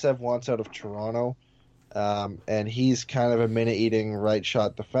Zaitsev wants out of Toronto. And he's kind of a minute-eating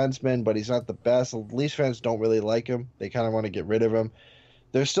right-shot defenseman, but he's not the best. Leafs fans don't really like him. They kind of want to get rid of him.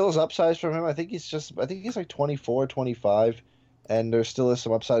 There still is upsides from him. I think he's like 24, 25, and there still is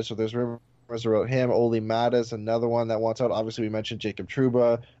some upside. So there's rumors about him. Oli Mattis, another one that wants out. Obviously, we mentioned Jacob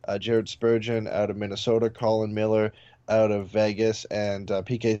Trouba, Jared Spurgeon out of Minnesota, Colin Miller out of Vegas, and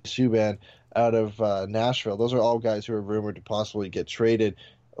PK Subban out of Nashville. Those are all guys who are rumored to possibly get traded.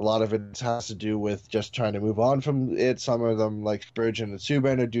 A lot of it has to do with just trying to move on from it. Some of them, like Spurgeon and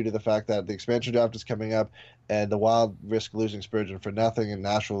Subban, are due to the fact that the expansion draft is coming up, and the Wild risk losing Spurgeon for nothing, and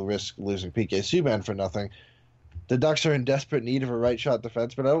Nashville risk losing PK Subban for nothing. The Ducks are in desperate need of a right-shot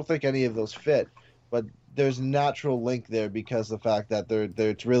defense, but I don't think any of those fit. But there's a natural link there because of the fact that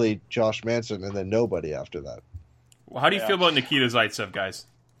it's really Josh Manson and then nobody after that. Well, how do you feel about Nikita Zaitsev, guys?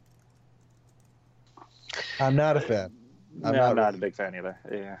 I'm not a fan. I'm not a big fan either.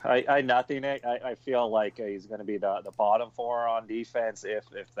 Yeah, I feel like he's going to be the bottom 4 on defense, if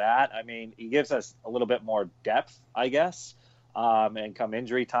that. I mean, he gives us a little bit more depth, I guess, and come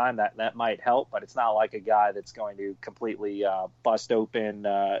injury time, that might help. But it's not like a guy that's going to completely bust open,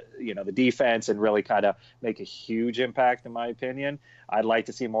 the defense and really kind of make a huge impact, in my opinion. I'd like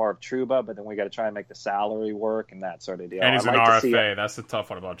to see more of Trouba, but then we got to try and make the salary work and that sort of deal. And he's an RFA. That's the tough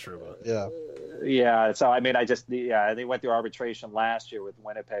one about Trouba. Yeah. Yeah, so I mean, they went through arbitration last year with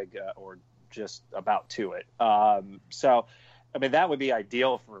Winnipeg, or just about to it. So I mean, that would be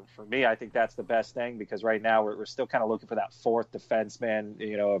ideal for me. I think that's the best thing because right now we're still kind of looking for that fourth defenseman.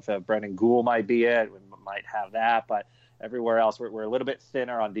 You know, if Brendan Gould might be it, we might have that. But everywhere else, we're a little bit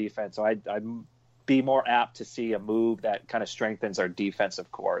thinner on defense. So I'd be more apt to see a move that kind of strengthens our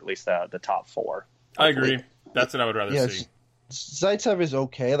defensive core, at least the top four. I agree. That's what I would rather see. Zaitsev is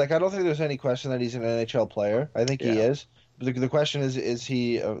okay. Like, I don't think there's any question that he's an NHL player. I think he is. But the question is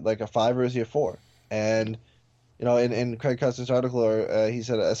he like a 5 or is he a 4? And you know, in Craig Cousins' article, he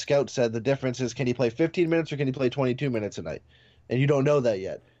said a scout said the difference is can he play 15 minutes or can he play 22 minutes a night, and you don't know that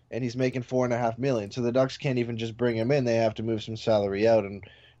yet. And he's making $4.5 million, so the Ducks can't even just bring him in; they have to move some salary out. And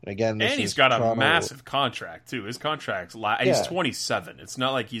again, he's got a massive contract too. His contract's he's 27. It's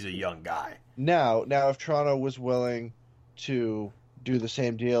not like he's a young guy. Now, if Toronto was willing to do the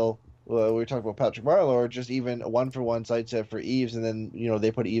same deal, we were talking about Patrick Marleau, or just even a 1-for-1 Zaitsev for Eves, and then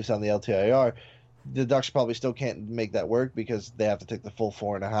they put Eves on the LTIR. The Ducks probably still can't make that work because they have to take the full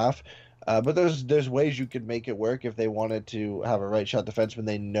 4.5. But there's ways you could make it work if they wanted to have a right shot defenseman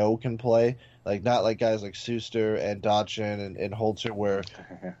they know can play, like not like guys like Suster and Dotchin and Holzer where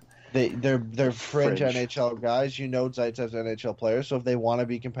they're fringe NHL guys. Zaitsev's an NHL player, so if they want to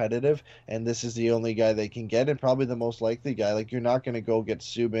be competitive and this is the only guy they can get and probably the most likely guy, like you're not going to go get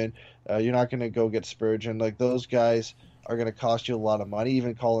Subban, you're not going to go get Spurgeon, like those guys are going to cost you a lot of money.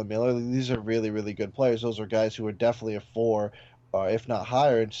 Even Colin Miller, these are really, really good players. Those are guys who are definitely a 4, if not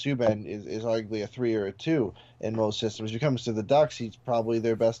higher. And Subban is arguably a 3 or a 2 in most systems. When it comes to the Ducks, he's probably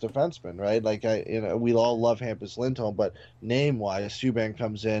their best defenseman, right? Like we all love Hampus Lindholm, but name-wise, Subban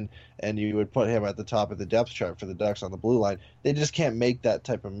comes in and you would put him at the top of the depth chart for the Ducks on the blue line. They just can't make that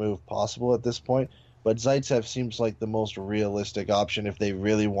type of move possible at this point. But Zaitsev seems like the most realistic option if they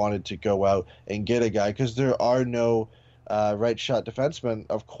really wanted to go out and get a guy, because there are no right shot defenseman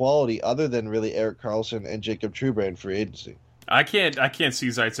of quality other than really Erik Karlsson and Jacob Trouba in free agency. I can't see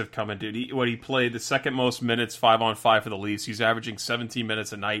Zaitsev coming, dude. He played the second most minutes 5-on-5 for the Leafs. He's averaging 17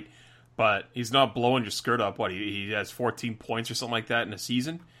 minutes a night, but he's not blowing your skirt up. He has 14 points or something like that in a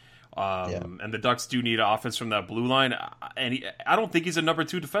season. And the Ducks do need offense from that blue line. And I don't think he's a number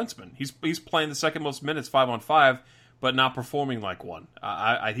 2 defenseman. He's playing the second most minutes 5-on-5, but not performing like one.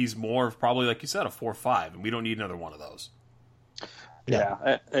 He's more of probably, like you said, a 4-5, and we don't need another one of those.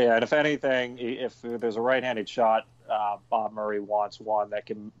 Yeah. And if anything, if there's a right-handed shot, Bob Murray wants one that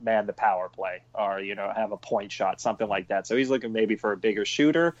can man the power play or, have a point shot, something like that. So he's looking maybe for a bigger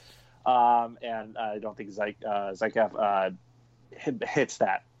shooter. And I don't think Zaitsev hits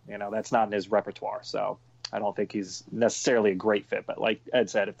that. That's not in his repertoire. So I don't think he's necessarily a great fit. But like Ed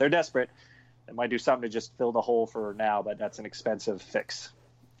said, if they're desperate, they might do something to just fill the hole for now, but that's an expensive fix.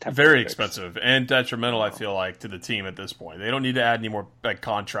 Very expensive and detrimental, I feel like, to the team at this point. They don't need to add any more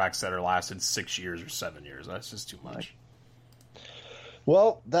contracts that are lasting 6 years or 7 years. That's just too much.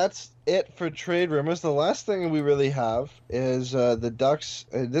 Well, that's it for trade rumors. The last thing we really have is the Ducks.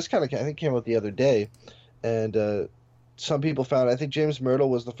 This kind of, I think, came out the other day, and some people found. I think James Myrtle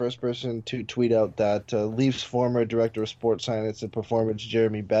was the first person to tweet out that Leafs former director of sports science and performance,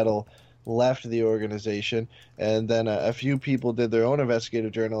 Jeremy Bettle, left the organization, and then a few people did their own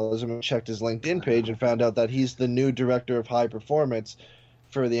investigative journalism and checked his LinkedIn page and found out that he's the new director of high performance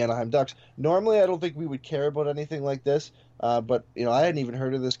for the Anaheim Ducks. Normally, I don't think we would care about anything like this, but I hadn't even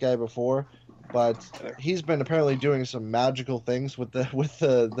heard of this guy before. But he's been apparently doing some magical things with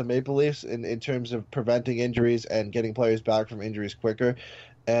the Maple Leafs in terms of preventing injuries and getting players back from injuries quicker.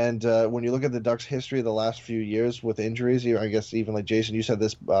 And when you look at the Ducks' history the last few years with injuries, I guess even like Jason, you said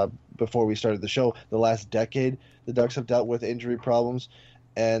this before we started the show, the last decade the Ducks have dealt with injury problems.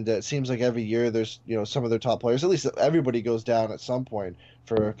 And it seems like every year there's, some of their top players, at least everybody goes down at some point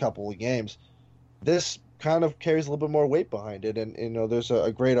for a couple of games. This kind of carries a little bit more weight behind it. And, there's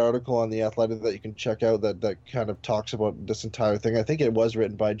a great article on The Athletic that you can check out that kind of talks about this entire thing. I think it was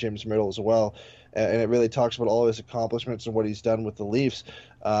written by James Myrtle as well. And it really talks about all of his accomplishments and what he's done with the Leafs.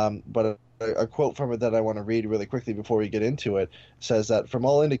 But a quote from it that I want to read really quickly before we get into it says that from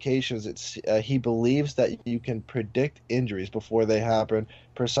all indications, he believes that you can predict injuries before they happen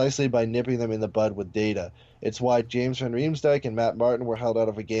precisely by nipping them in the bud with data. It's why James Van Riemsdyk and Matt Martin were held out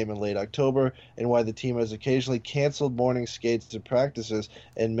of a game in late October, and why the team has occasionally canceled morning skates and practices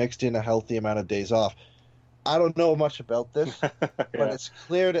and mixed in a healthy amount of days off. I don't know much about this, but it's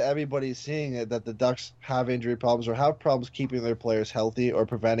clear to everybody seeing it that the Ducks have injury problems or have problems keeping their players healthy or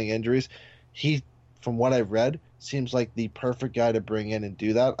preventing injuries. He, from what I've read, seems like the perfect guy to bring in and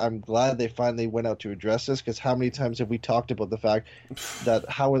do that. I'm glad they finally went out to address this, because how many times have we talked about the fact that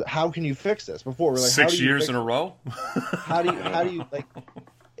how can you fix this? Before we're like 6 years in a row. How do you like?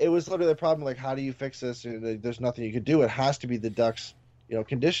 it was literally the problem. Like, how do you fix this? There's nothing you could do. It has to be the Ducks,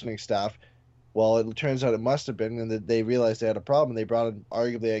 conditioning staff. Well, it turns out it must have been, and that they realized they had a problem. And they brought in,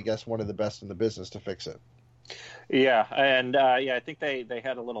 arguably, I guess, one of the best in the business to fix it. Yeah, and I think they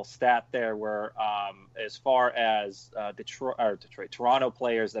had a little stat there where, as far as Toronto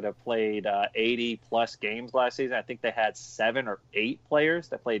players that have played 80 plus games last season, I think they had 7 or 8 players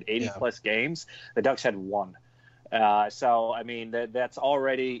that played 80 plus games. The Ducks had 1. So, I mean, that's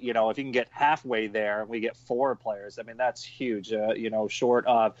already, if you can get halfway there and we get 4 players, I mean, that's huge. Short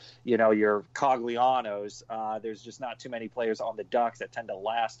of, your Coglianos, there's just not too many players on the Ducks that tend to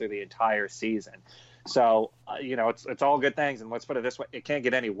last through the entire season. So, it's all good things. And let's put it this way, it can't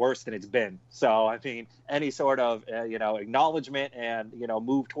get any worse than it's been. So, I mean, any sort of, acknowledgement and,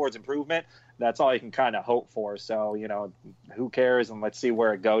 move towards improvement, that's all you can kind of hope for. So, who cares? And let's see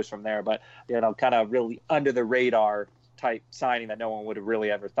where it goes from there. But, kind of really under the radar type signing that no one would have really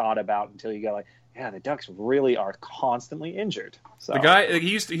ever thought about until you go like, yeah, the Ducks really are constantly injured. So. The guy,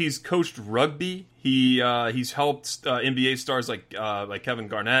 he's coached rugby. He's helped NBA stars like Kevin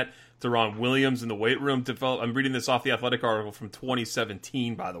Garnett, Deron Williams in the weight room develop. I'm reading this off the Athletic article from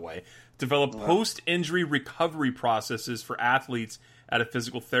 2017, by the way. Develop post-injury recovery processes for athletes at a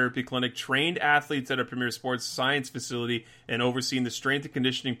physical therapy clinic, trained athletes at a premier sports science facility, and overseen the strength and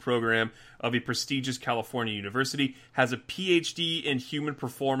conditioning program of a prestigious California university. Has a PhD in human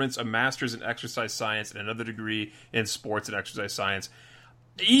performance, a master's in exercise science, and another degree in sports and exercise science.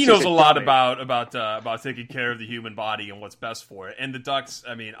 He knows a lot about taking care of the human body and what's best for it. And the Ducks,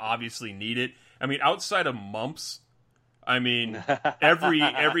 I mean, obviously need it. I mean, outside of mumps, I mean, every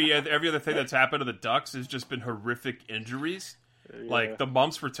other thing that's happened to the Ducks has just been horrific injuries. Yeah. Like, the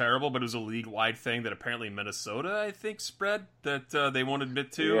mumps were terrible, but it was a league-wide thing that apparently Minnesota, I think, spread that they won't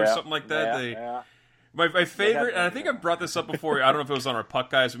admit to or something like that. My favorite, and I think I brought this up before. I don't know if it was on our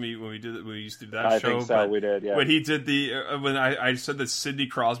Puck Guys when we used to do that show. I think so. We did. Yeah. When he did when I said that Sidney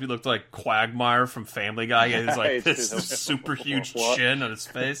Crosby looked like Quagmire from Family Guy. He has like this super huge chin on his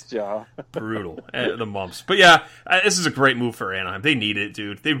face. Yeah. Brutal. The mumps. But yeah, this is a great move for Anaheim. They need it,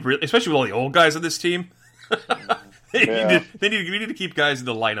 dude. They really, especially with all the old guys on this team. We need to keep guys in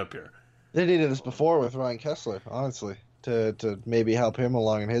the lineup here. They needed this before with Ryan Kessler, honestly. To maybe help him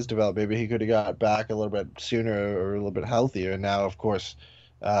along in his development. Maybe he could have got back a little bit sooner or a little bit healthier. And now, of course,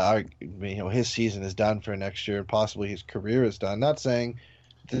 his season is done for next year, and possibly his career is done. Not saying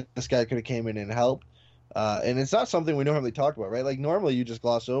this guy could have came in and helped. And it's not something we normally talk about, right? Like, normally you just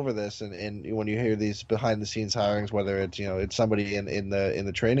gloss over this, and when you hear these behind-the-scenes hirings, whether it's it's somebody in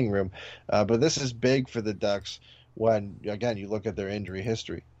the training room, but this is big for the Ducks when, again, you look at their injury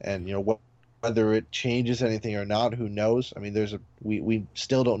history, and whether it changes anything or not, who knows? I mean, we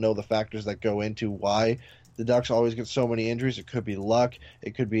still don't know the factors that go into why the Ducks always get so many injuries. It could be luck.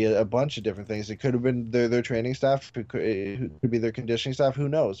 It could be a bunch of different things. It could have been their training staff. It could be their conditioning staff. Who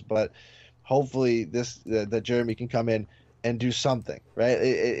knows? But hopefully that Jeremy can come in and do something, right?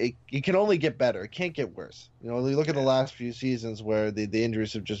 It can only get better. It can't get worse. You look at the last few seasons where the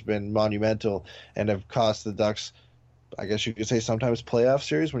injuries have just been monumental and have cost the Ducks, I guess you could say, sometimes playoff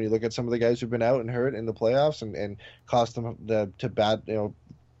series, when you look at some of the guys who've been out and hurt in the playoffs and cost them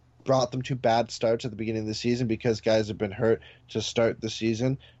brought them to bad starts at the beginning of the season because guys have been hurt to start the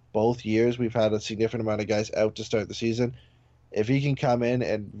season. Both years we've had a significant amount of guys out to start the season. If he can come in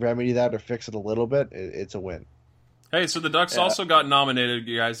and remedy that or fix it a little bit, it's a win. Hey, so the Ducks also got nominated,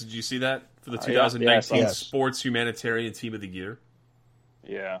 guys. Did you see that? For the 2019 Sports Humanitarian Team of the Year?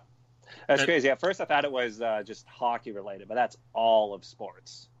 Yeah. That's crazy. At first, I thought it was just hockey related, but that's all of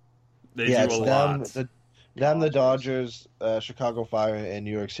sports. They do a lot. The Dodgers, Chicago Fire, and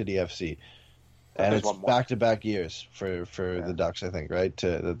New York City FC, and it's back-to-back years for the Ducks. I think, right?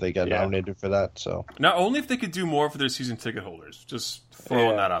 That they got nominated for that. So now, only if they could do more for their season ticket holders. Just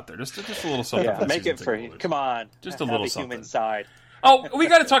throwing that out there. Just a little something. Yeah, for make it free. Holders. Come on, just a little something. Human side. Oh, we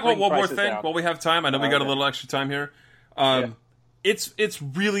got to talk about one more thing down. while we have time. I know we got a little extra time here. It's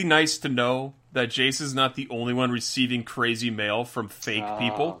really nice to know that Jason's not the only one receiving crazy mail from fake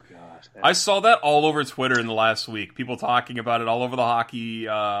people. Gosh, I saw that all over Twitter in the last week. People talking about it all over the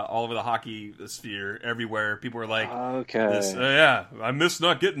hockey sphere, everywhere. People were like, "Okay, I miss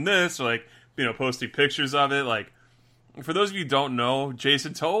not getting this." Or like, posting pictures of it. Like, for those of you who don't know,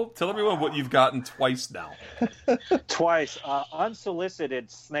 Jason, tell everyone what you've gotten twice now. Twice. Unsolicited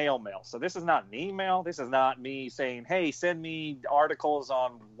snail mail. So this is not an email. This is not me saying, hey, send me articles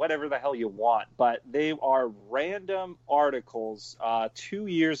on whatever the hell you want. But they are random articles. 2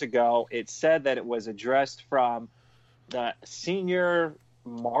 years ago, it said that it was addressed from the senior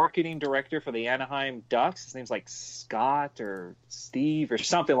marketing director for the Anaheim Ducks. His name's like Scott or Steve or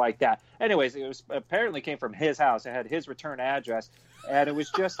something like that. Anyways, it was apparently came from his house. It had his return address, and it was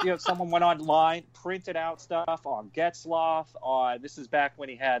just someone went online, printed out stuff on Getzloff. This is back when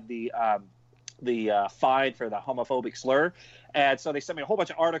he had the fine for the homophobic slur. And so they sent me a whole bunch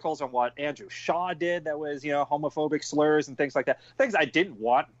of articles on what Andrew Shaw did that was, homophobic slurs and things like that. Things I didn't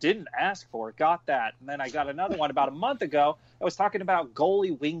want, didn't ask for, got that. And then I got another one about a month ago. I was talking about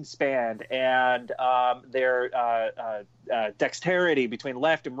goalie wingspan and their dexterity between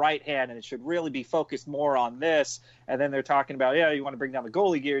left and right hand, and it should really be focused more on this. And then they're talking about, you want to bring down the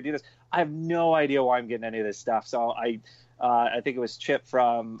goalie gear, do this. I have no idea why I'm getting any of this stuff. So I think it was Chip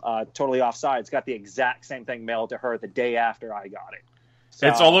from Totally Offsides got the exact same thing mailed to her the day after I got it. So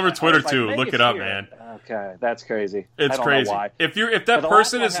it's all over Twitter too. Like, look it up, man. Okay, that's crazy. It's crazy. Why. If that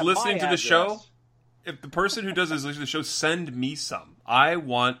person is listening to the address. show, if the person who does is listening to the show, send me some. I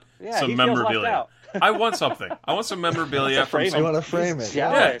want some he feels memorabilia. left out. I want something. I want some memorabilia from You want to frame it?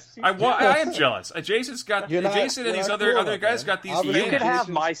 Yeah, I am jealous. Jason's got Jason and these other guys got these. You can have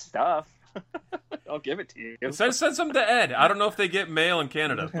my stuff. I'll give it to you. Send some to Ed. I don't know if they get mail in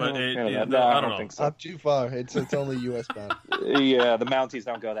Canada, but I don't know. Think so. Not too far. It's only U.S. bound. Yeah, the Mounties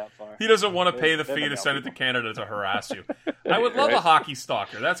don't go that far. He doesn't want to pay the fee to send it to Canada to harass you. I would love a hockey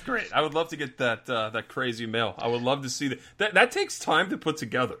stalker. That's great. I would love to get that crazy mail. I would love to see that. That takes time to put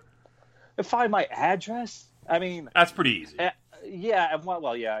together. To find my address? I mean, that's pretty easy. Yeah,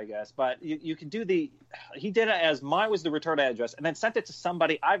 I guess. But you can do he did it as mine was the return address and then sent it to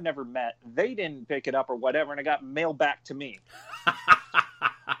somebody I've never met. They didn't pick it up or whatever, and it got mailed back to me.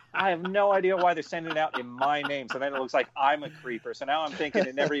 I have no idea why they're sending it out in my name. So then it looks like I'm a creeper. So now I'm thinking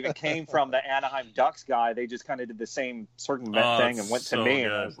it never even came from the Anaheim Ducks guy. They just kind of did the same circumvent thing and went to me.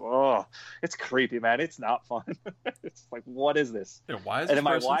 Good. And I was, it's creepy, man. It's not fun. It's like, what is this? Yeah, why is and this then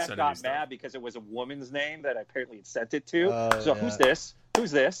my person wife sending got me mad stuff? because it was a woman's name that I apparently had sent it to. Who's this?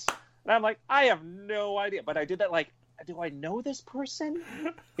 Who's this? And I'm like, I have no idea. But I did that like, do I know this person?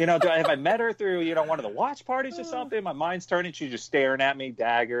 Have I met her through, one of the watch parties or something? My mind's turning. She's just staring at me,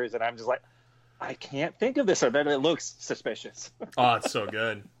 daggers. And I'm just like, I can't think of this. Or then it looks suspicious. Oh, it's so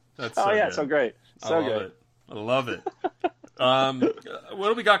good. That's so good. So great. So good. I love it. What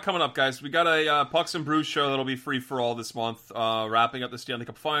do we got coming up, guys? We got a Pucks and Brews show that'll be free for all this month. Wrapping up the Stanley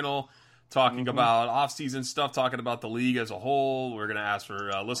Cup Final. Talking about off-season stuff, talking about the league as a whole. We're going to ask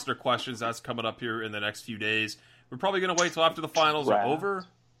for listener questions. That's coming up here in the next few days. We're probably going to wait till after the finals are over.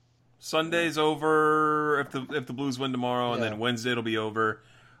 Sunday's over if the Blues win tomorrow, and then Wednesday it'll be over.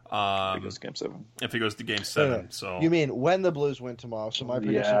 If it goes to Game 7. If it goes to Game 7. No. So you mean when the Blues win tomorrow? So my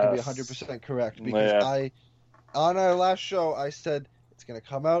prediction can be 100% correct because on our last show I said it's going to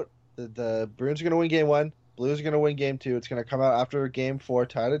come out. The Bruins are going to win Game 1. Blues are going to win Game 2. It's going to come out after Game 4,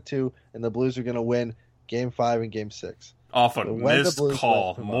 tied at 2, and the Blues are going to win Game 5 and Game 6. Off a missed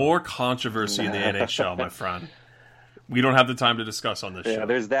call. More controversy in the NHL, my friend. We don't have the time to discuss on this show. Yeah,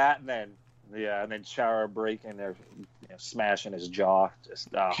 there's that, and then Chara breaking their, smashing his jaw.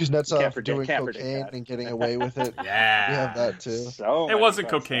 Just Kuznetsov doing cocaine and getting away with it. Yeah, we have that too. It wasn't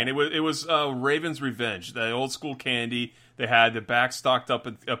cocaine. It was Raven's Revenge, the old school candy. They had the back stocked up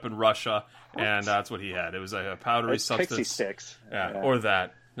in Russia, and that's what he had. It was a powdery substance. Pixie Sticks. Yeah, or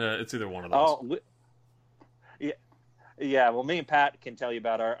that. It's either one of those. Yeah, well, me and Pat can tell you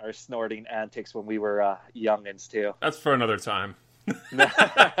about our snorting antics when we were youngins, too. That's for another time.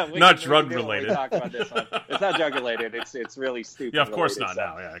 Not drug related. Talk about this one. It's not drug related. It's really stupid. Yeah, of course not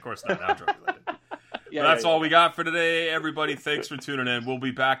now. Yeah, of course not now drug related. That's all we got for today, everybody. Thanks for tuning in. We'll be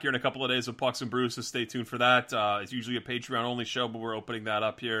back here in a couple of days with Pucks and Brews, so stay tuned for that. It's usually a Patreon-only show, but we're opening that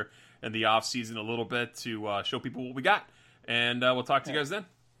up here in the off-season a little bit to show people what we got. And we'll talk to you guys then.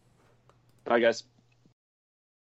 Bye, guys.